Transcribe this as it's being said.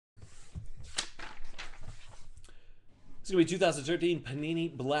It's going to be 2013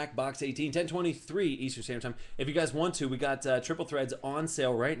 Panini Black Box 18, 1023 Eastern Standard Time. If you guys want to, we got triple threads on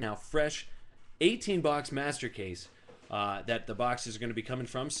sale right now. Fresh 18-box master case that the boxes are going to be coming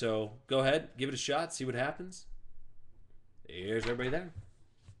from. So go ahead, give it a shot, see what happens. Here's everybody there.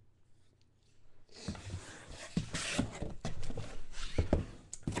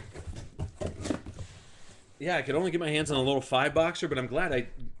 Yeah, I could only get my hands on a little 5-boxer, but I'm glad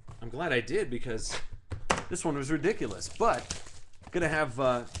I did, because this one was ridiculous. But gonna have,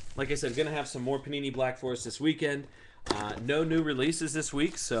 like I said, gonna have some more Panini Black for us this weekend. No new releases this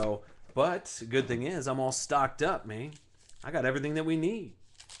week, so. But good thing is, I'm all stocked up, man. I got everything that we need.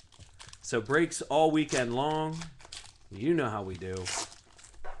 So breaks all weekend long. You know how we do.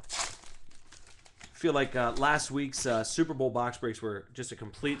 Feel like last week's Super Bowl box breaks were just a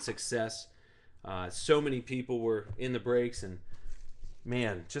complete success. So many people were in the breaks, and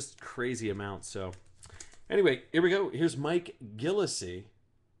man, just crazy amounts. So anyway, here we go. Here's Mike Gillislee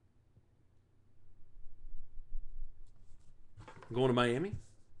going to Miami.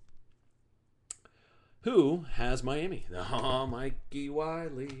 Who has Miami? Oh, Mikey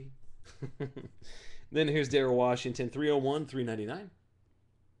Wiley. Then here's Darryl Washington, 301, 399.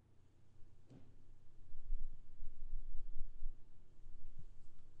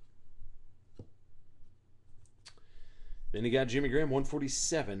 Then you got Jimmy Graham,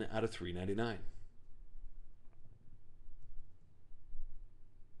 147 out of 399.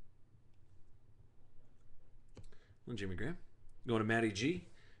 Well, Jimmy Graham. Going to Matty G.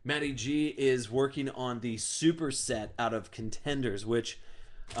 Matty G is working on the super set out of Contenders, which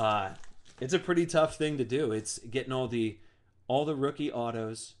it's a pretty tough thing to do. It's getting all the rookie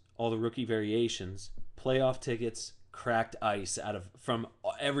autos, all the rookie variations, playoff tickets, cracked ice from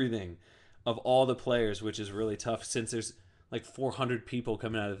everything of all the players, which is really tough since there's like 400 people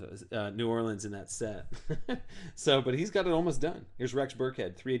coming out of New Orleans in that set. So, but he's got it almost done. Here's Rex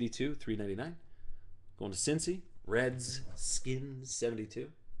Burkhead, 382, 399. Going to Cincy, Reds, Skins, 72.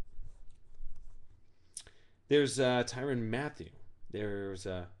 There's Tyrann Mathieu. There's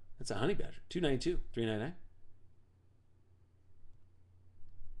that's a Honey Badger, 292, 399.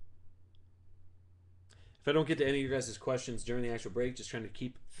 If I don't get to any of your guys' questions during the actual break, just trying to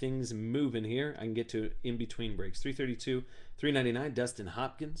keep things moving here, I can get to in between breaks. 332, 399, Dustin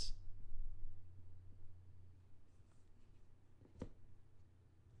Hopkins.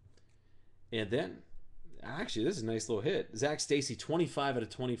 And then, actually, this is a nice little hit. Zach Stacy, 25 out of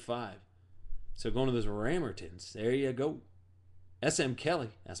 25. So going to those Ramertons. There you go. SM Kelly,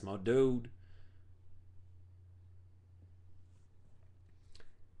 that's my dude.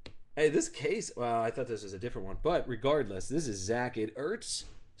 Hey, this case, well, I thought this was a different one, but regardless, this is Zach. It hurts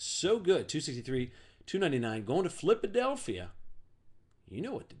so good. 263, 299, going to Philadelphia. You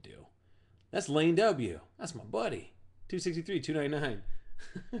know what to do. That's Lane W. That's my buddy. 263, 299.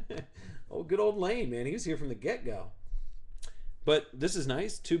 Oh, good old Lane, man. He was here from the get-go. But this is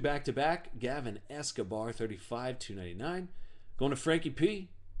nice. 2 back-to-back. Gavin Escobar, 35, 299. Going to Frankie P.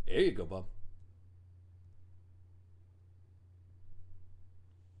 There you go, bub.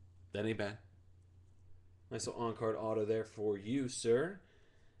 That ain't bad. Nice little on-card auto there for you, sir.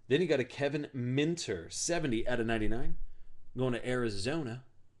 Then you got a Kevin Minter, 70 out of 99. Going to Arizona.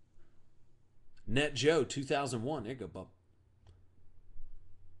 Net Joe, 2001. There you go, bub.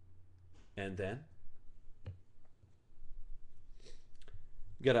 And then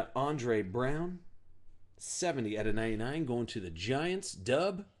you got an Andre Brown, 70 out of 99. Going to the Giants.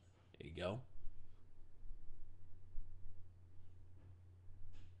 Dub. There you go.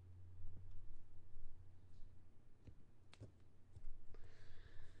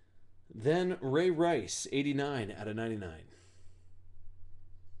 Then Ray Rice, 89 out of 99.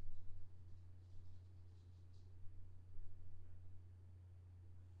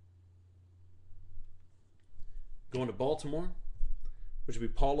 Going to Baltimore, which would be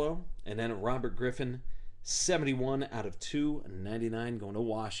Paulo. And then Robert Griffin, 71 out of 299. Going to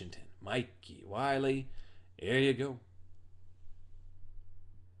Washington. Mikey Wiley. There you go.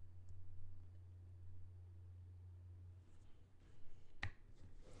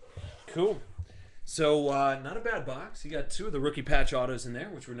 Cool. So, not a bad box. You got 2 of the rookie patch autos in there,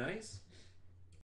 which were nice.